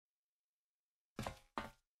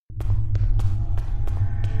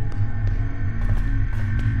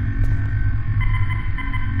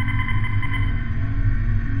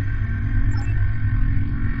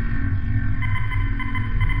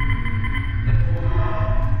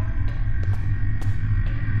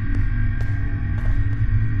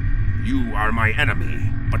You are my enemy,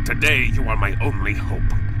 but today you are my only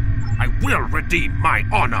hope. I will redeem my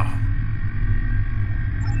honor.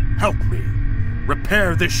 Help me.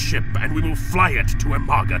 Repair this ship and we will fly it to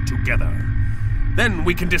Imaga together. Then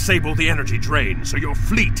we can disable the energy drain so your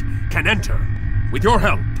fleet can enter. With your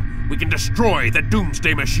help, we can destroy the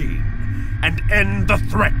Doomsday Machine and end the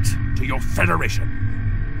threat to your Federation.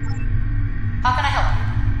 How can I help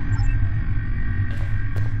you?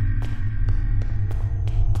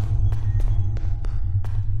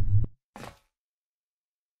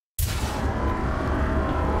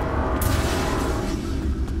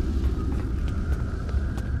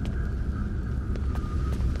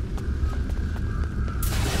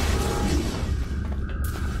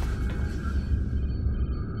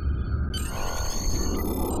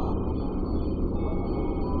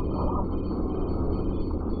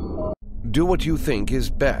 Do what you think is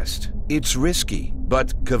best. It's risky,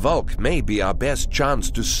 but K'Volk may be our best chance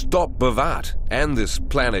to stop B'Vat and this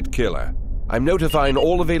planet killer. I'm notifying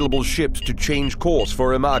all available ships to change course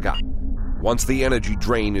for Imaga. Once the energy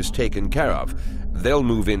drain is taken care of, they'll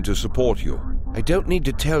move in to support you. I don't need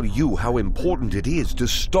to tell you how important it is to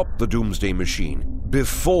stop the Doomsday Machine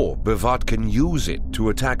before B'Vat can use it to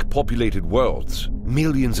attack populated worlds.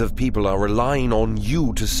 Millions of people are relying on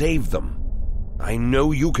you to save them. I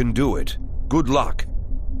know you can do it. Good luck.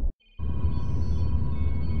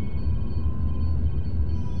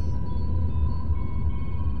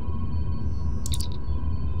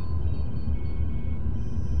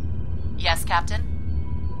 Yes, Captain?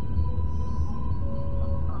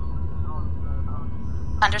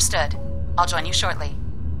 Understood. I'll join you shortly.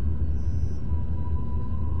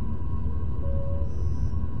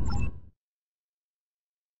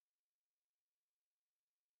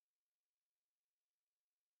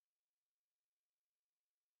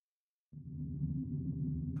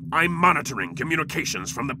 I'm monitoring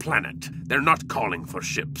communications from the planet. They're not calling for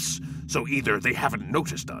ships, so either they haven't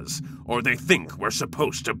noticed us, or they think we're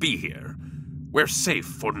supposed to be here. We're safe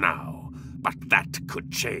for now, but that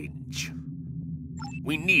could change.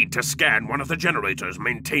 We need to scan one of the generators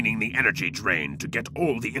maintaining the energy drain to get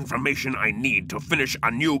all the information I need to finish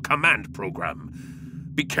a new command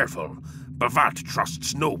program. Be careful. B'Vat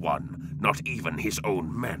trusts no one, not even his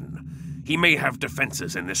own men. He may have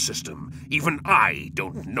defenses in this system even I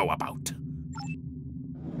don't know about.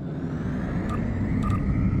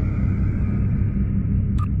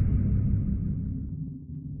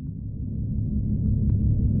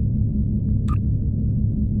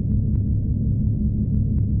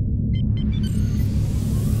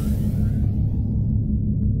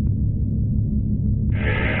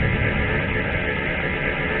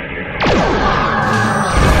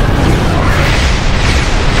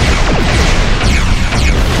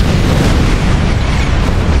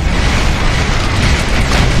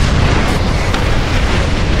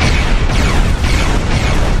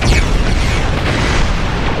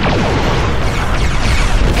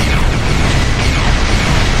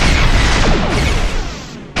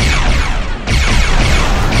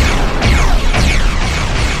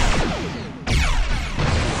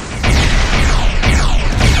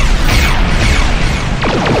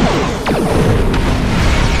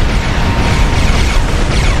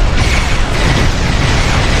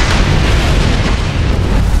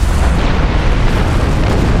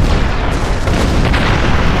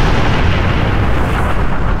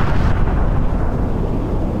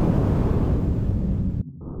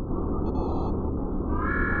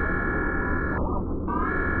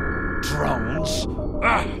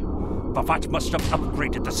 B'Vat must have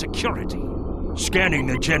upgraded the security. Scanning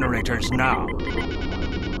the generators now.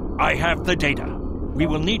 I have the data. We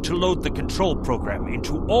will need to load the control program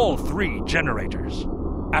into all 3 generators.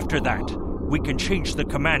 After that, we can change the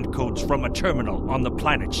command codes from a terminal on the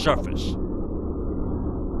planet's surface.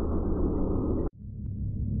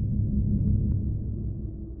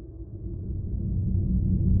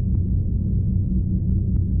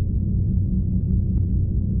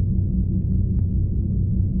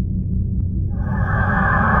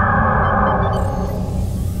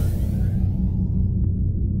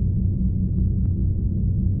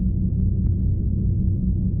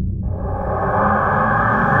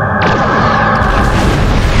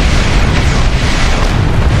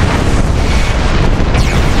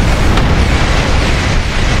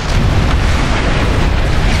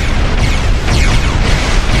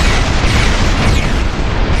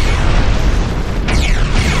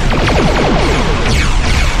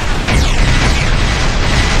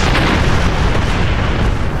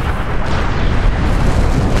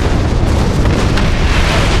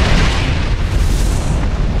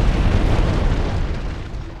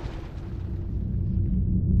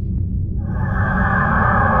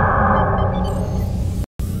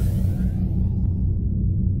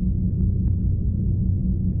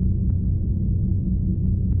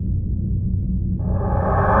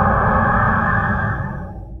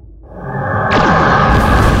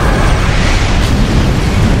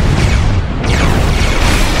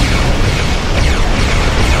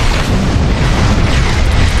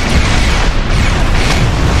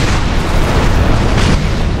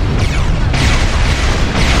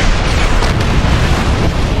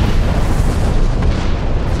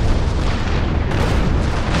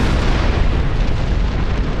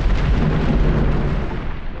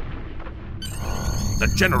 The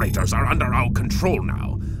generators are under our control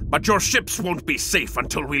now, but your ships won't be safe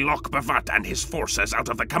until we lock Bavat and his forces out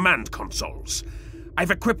of the command consoles. I've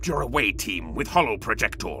equipped your away team with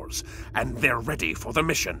holoprojectors, and they're ready for the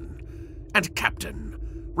mission. And Captain,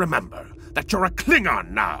 remember that you're a Klingon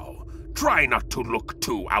now. Try not to look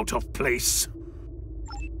too out of place.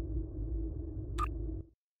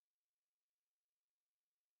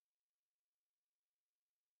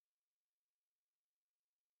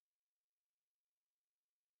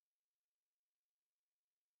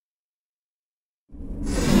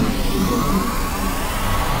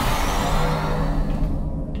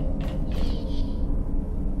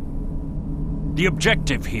 The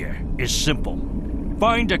objective here is simple.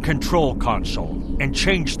 Find a control console and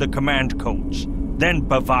change the command codes. Then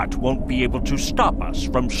Bavat won't be able to stop us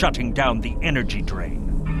from shutting down the energy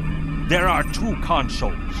drain. There are 2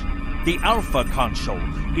 consoles. The Alpha console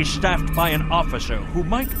is staffed by an officer who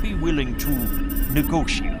might be willing to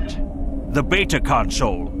negotiate. The Beta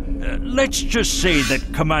console, let's just say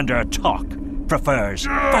that Commander Talk prefers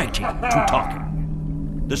fighting to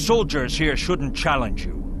talking. The soldiers here shouldn't challenge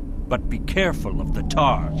you, but be careful of the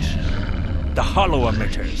TARs. The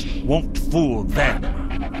holo-emitters won't fool them.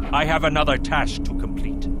 I have another task to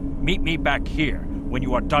complete. Meet me back here when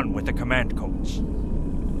you are done with the command codes.